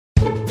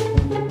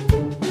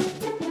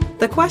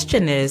The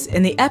question is,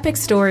 in the epic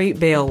story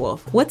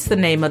Beowulf, what's the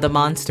name of the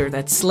monster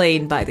that's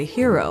slain by the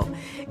hero?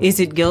 Is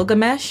it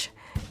Gilgamesh,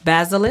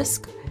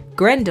 Basilisk,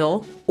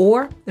 Grendel,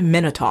 or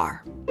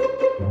Minotaur?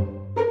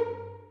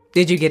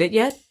 Did you get it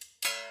yet?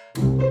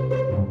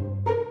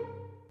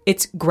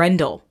 It's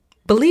Grendel.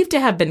 Believed to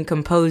have been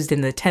composed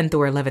in the 10th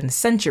or 11th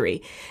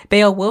century,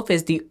 Beowulf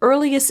is the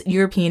earliest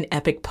European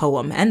epic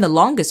poem and the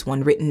longest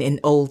one written in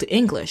Old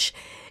English.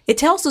 It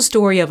tells the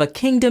story of a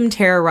kingdom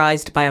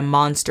terrorized by a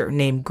monster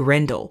named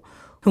Grendel,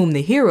 whom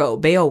the hero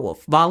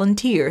Beowulf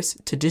volunteers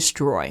to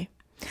destroy.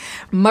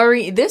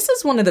 Murray, this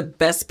is one of the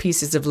best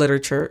pieces of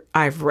literature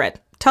I've read.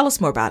 Tell us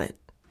more about it.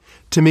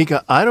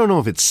 Tamika, I don't know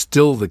if it's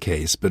still the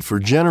case, but for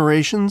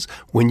generations,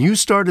 when you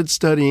started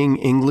studying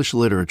English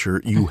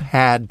literature, you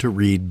had to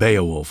read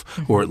Beowulf,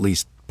 or at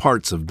least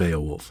parts of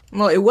Beowulf.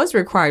 Well, it was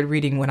required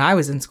reading when I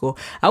was in school.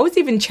 I was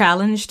even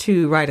challenged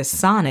to write a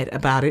sonnet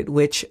about it,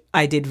 which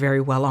I did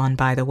very well on,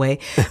 by the way.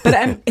 But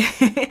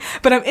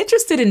I'm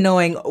interested in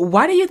knowing,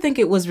 why do you think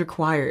it was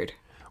required?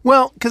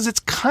 Well, because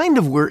it's kind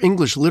of where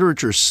English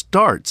literature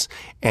starts,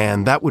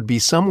 and that would be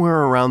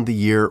somewhere around the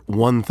year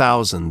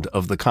 1000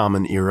 of the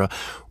Common Era.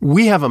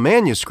 We have a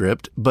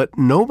manuscript, but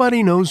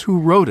nobody knows who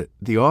wrote it.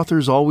 The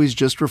author's always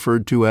just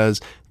referred to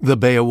as the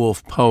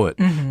Beowulf poet.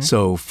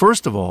 So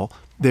first of all,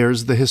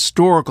 there's the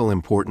historical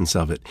importance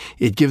of it.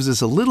 It gives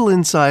us a little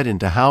insight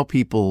into how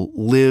people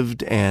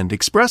lived and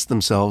expressed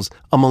themselves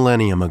a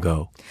millennium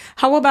ago.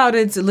 How about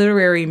its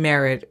literary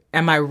merit?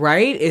 Am I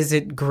right? Is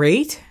it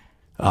great?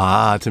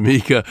 Ah,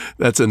 Tamika,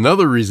 that's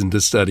another reason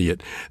to study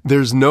it.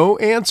 There's no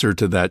answer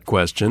to that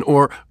question,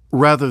 or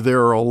rather,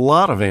 there are a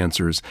lot of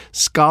answers.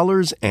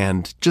 Scholars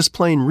and just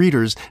plain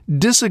readers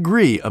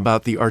disagree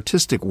about the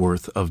artistic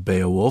worth of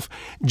Beowulf.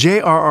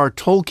 J.R.R.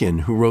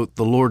 Tolkien, who wrote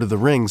The Lord of the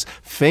Rings,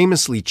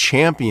 famously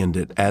championed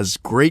it as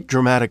great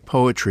dramatic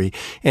poetry,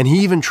 and he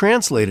even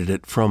translated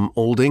it from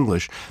Old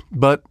English.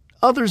 But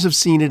others have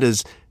seen it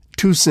as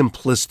too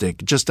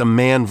simplistic, just a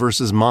man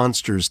versus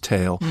monsters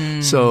tale.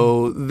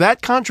 So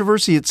that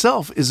controversy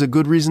itself is a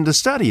good reason to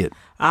study it.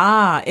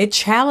 Ah, it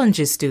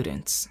challenges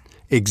students.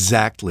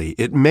 Exactly.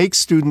 It makes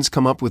students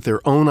come up with their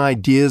own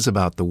ideas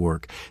about the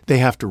work. They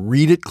have to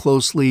read it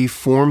closely,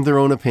 form their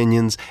own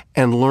opinions,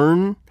 and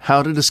learn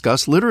how to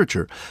discuss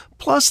literature.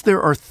 Plus,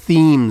 there are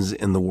themes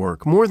in the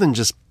work, more than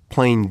just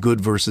plain good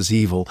versus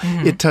evil.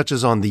 It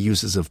touches on the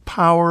uses of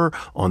power,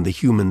 on the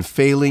human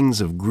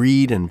failings of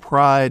greed and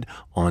pride,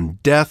 on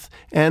death,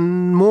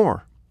 and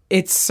more.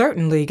 It's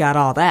certainly got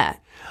all that.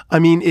 I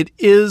mean, it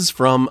is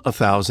from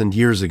 1,000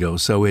 years ago,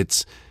 so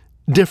it's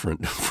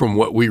different from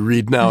what we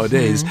read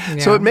nowadays.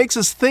 So it makes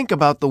us think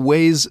about the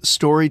ways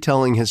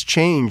storytelling has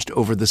changed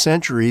over the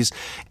centuries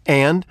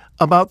and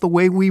about the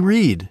way we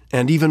read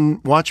and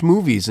even watch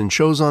movies and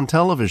shows on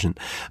television.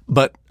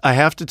 But I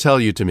have to tell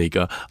you,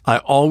 Tamika, I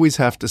always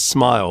have to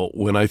smile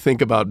when I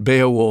think about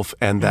Beowulf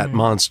and that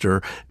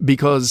monster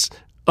because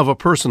of a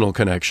personal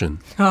connection.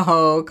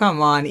 Oh,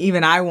 come on.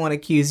 Even I won't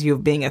accuse you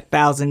of being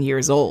 1,000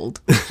 years old.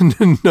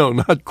 No,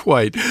 not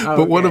quite. Okay.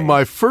 But one of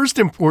my first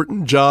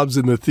important jobs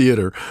in the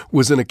theater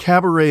was in a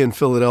cabaret in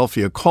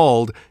Philadelphia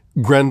called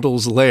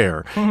Grendel's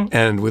Lair.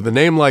 And with a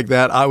name like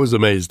that, I was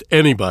amazed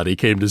anybody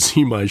came to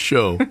see my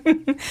show.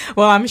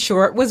 Well, I'm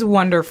sure it was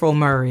wonderful,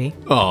 Murray.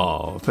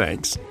 Oh,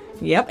 thanks.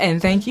 Yep,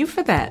 and thank you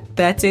for that.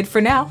 That's it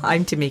for now.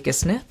 I'm Tamika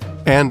Smith.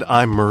 And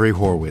I'm Murray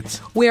Horwitz.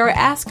 We are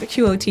Ask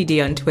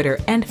QOTD on Twitter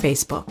and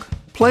Facebook.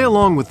 Play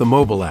along with the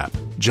mobile app.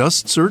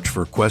 Just search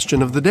for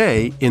Question of the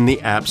Day in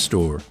the App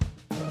Store.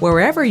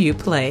 Wherever you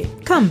play,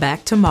 come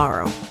back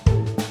tomorrow.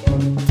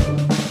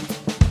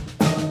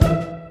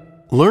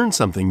 Learn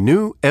something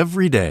new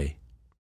every day.